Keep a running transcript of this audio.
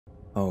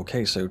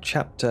Okay, so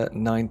chapter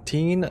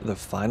 19, the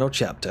final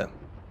chapter.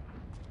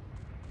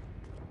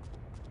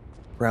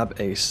 Grab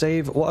a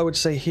save. What I would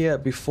say here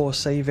before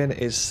saving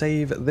is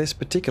save this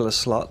particular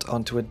slot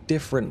onto a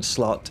different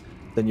slot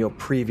than your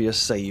previous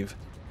save.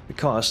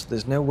 Because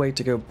there's no way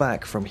to go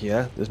back from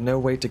here. There's no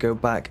way to go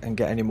back and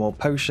get any more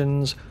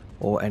potions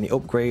or any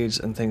upgrades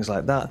and things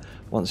like that.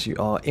 Once you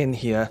are in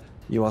here,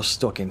 you are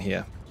stuck in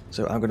here.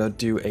 So I'm going to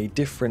do a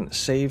different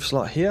save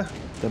slot here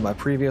than my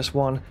previous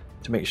one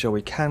to make sure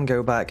we can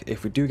go back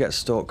if we do get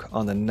stuck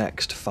on the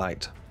next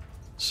fight.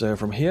 So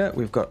from here,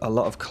 we've got a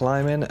lot of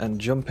climbing and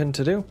jumping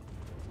to do.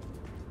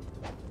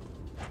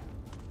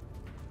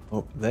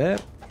 Up there.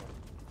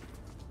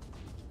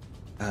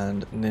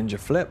 And ninja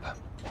flip.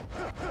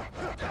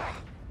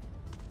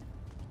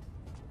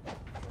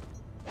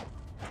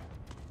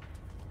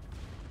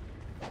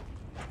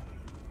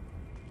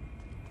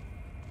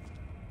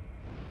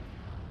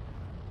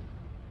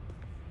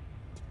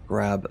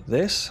 Grab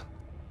this.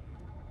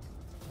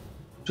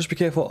 Just be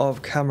careful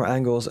of camera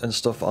angles and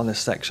stuff on this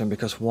section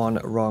because one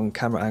wrong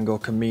camera angle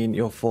can mean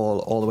you'll fall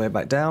all the way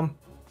back down.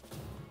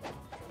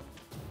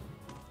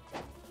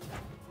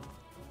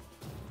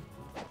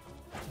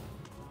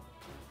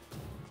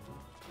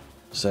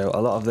 So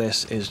a lot of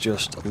this is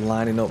just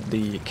lining up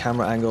the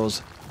camera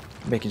angles,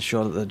 making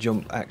sure that the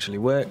jump actually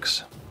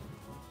works.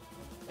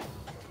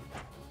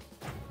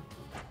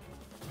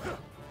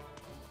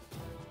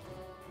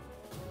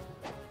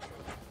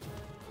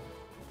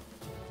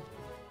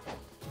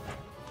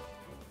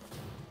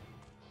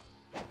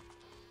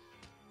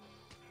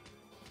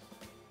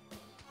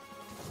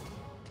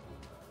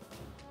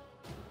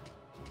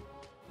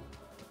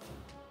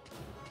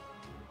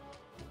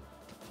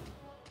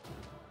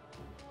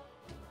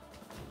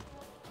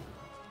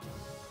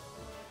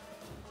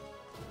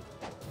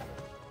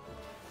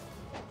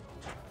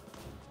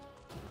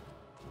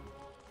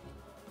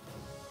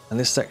 And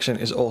this section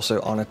is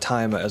also on a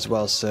timer as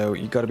well, so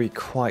you've got to be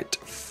quite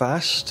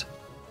fast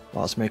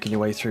whilst making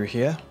your way through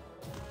here.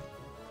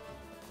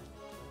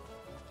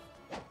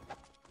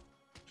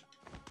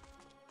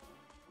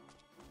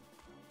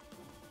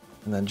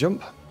 And then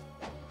jump.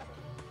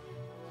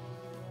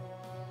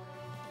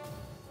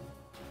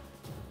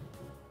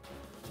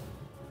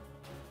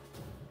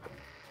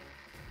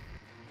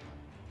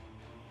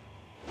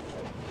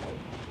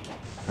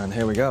 And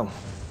here we go.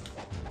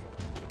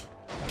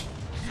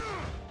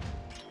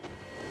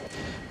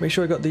 Make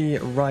sure we got the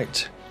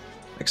right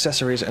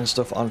accessories and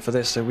stuff on for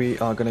this. So we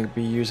are going to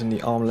be using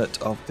the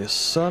armlet of the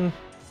sun,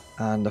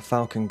 and the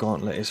falcon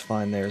gauntlet is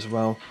fine there as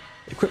well.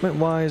 Equipment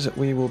wise,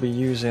 we will be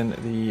using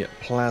the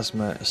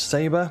plasma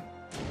saber.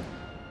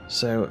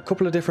 So a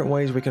couple of different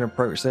ways we can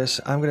approach this.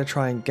 I'm going to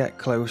try and get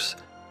close,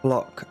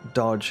 block,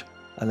 dodge,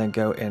 and then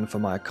go in for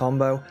my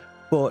combo.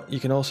 But you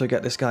can also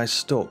get this guy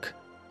stuck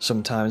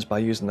sometimes by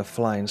using the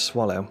flying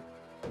swallow.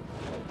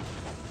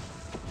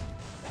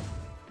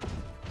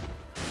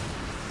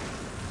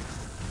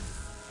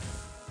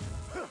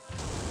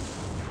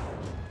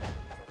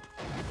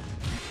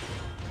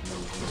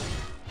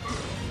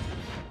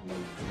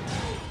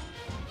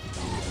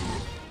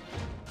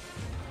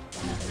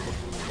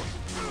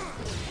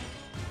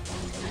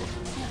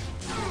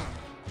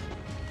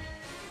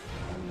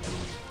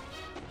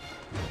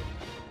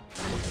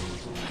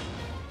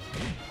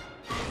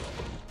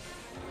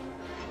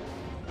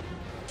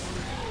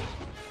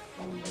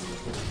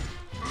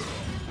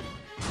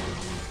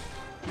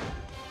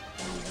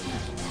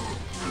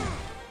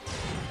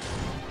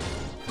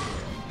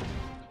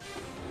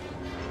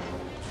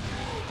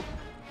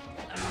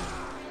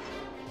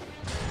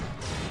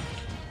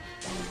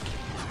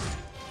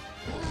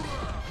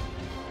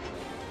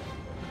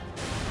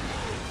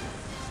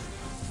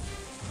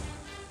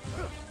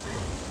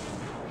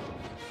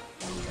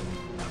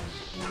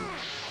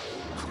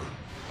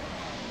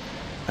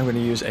 I'm going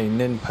to use a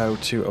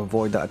ninpo to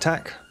avoid that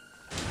attack.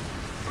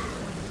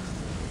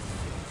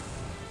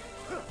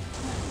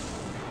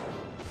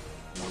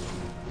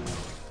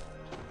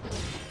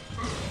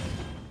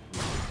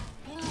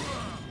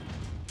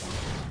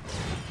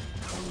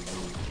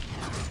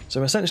 So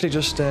I'm essentially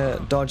just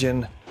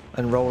dodging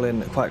and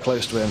rolling quite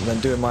close to him, then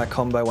doing my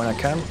combo when I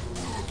can.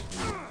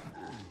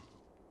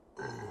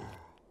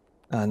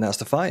 And that's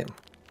the fight.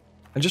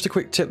 And just a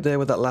quick tip there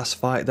with that last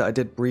fight that I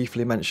did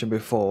briefly mention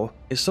before,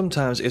 is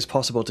sometimes it's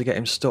possible to get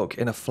him stuck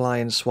in a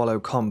flying swallow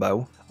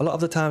combo. A lot of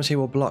the times he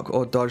will block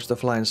or dodge the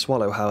flying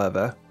swallow,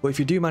 however, but if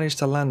you do manage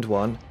to land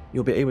one,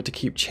 you'll be able to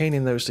keep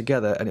chaining those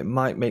together and it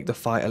might make the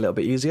fight a little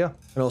bit easier.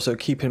 And also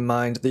keep in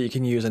mind that you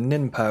can use a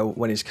ninpo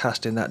when he's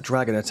casting that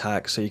dragon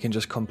attack, so you can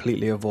just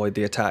completely avoid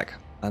the attack.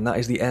 And that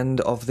is the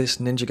end of this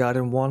Ninja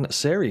Gaiden 1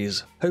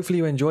 series. Hopefully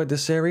you enjoyed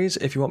this series.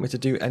 If you want me to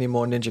do any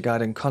more Ninja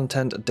Gaiden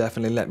content,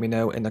 definitely let me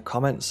know in the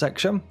comments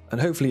section.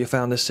 And hopefully you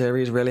found this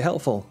series really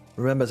helpful.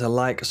 Remember to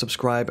like,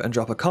 subscribe, and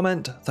drop a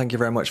comment. Thank you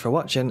very much for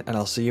watching, and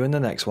I'll see you in the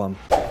next one.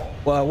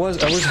 Well, I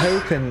was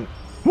hoping...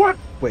 What?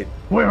 Wait.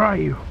 Where are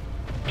you?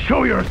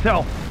 Show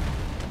yourself!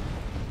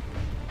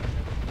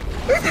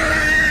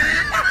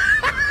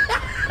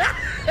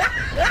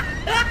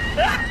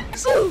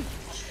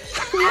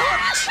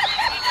 What?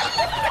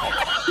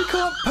 You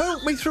can't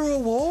poke me through a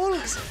wall?